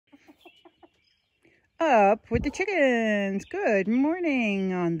Up with the chickens. Good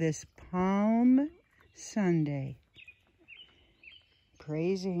morning on this Palm Sunday.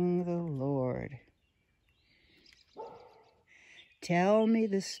 Praising the Lord. Tell me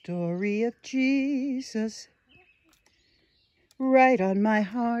the story of Jesus. Right on my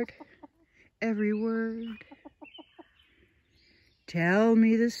heart, every word. Tell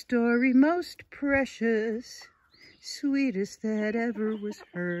me the story most precious, sweetest that ever was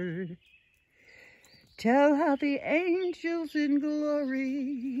heard. Tell how the angels in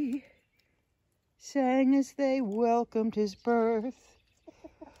glory sang as they welcomed his birth.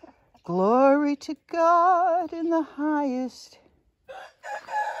 Glory to God in the highest.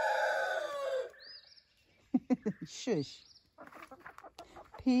 Shush.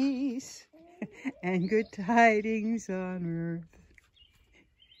 Peace and good tidings on earth.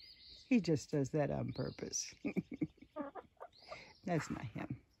 He just does that on purpose. That's not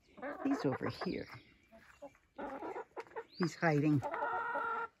him. He's over here. He's hiding.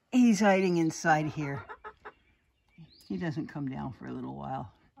 He's hiding inside here. He doesn't come down for a little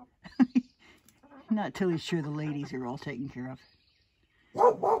while. Not till he's sure the ladies are all taken care of.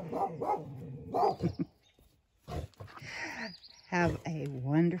 Have a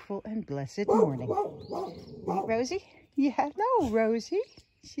wonderful and blessed morning. Right, Rosie? Yeah, hello, Rosie.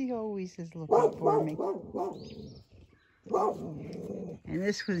 She always is looking for me. And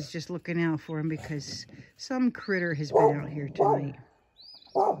this one's just looking out for him because some critter has been out here tonight.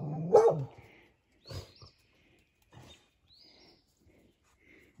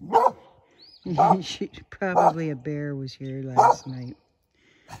 Probably a bear was here last night.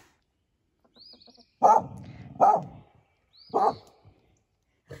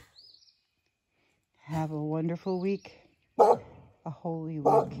 Have a wonderful week, a holy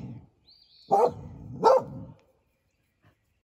week.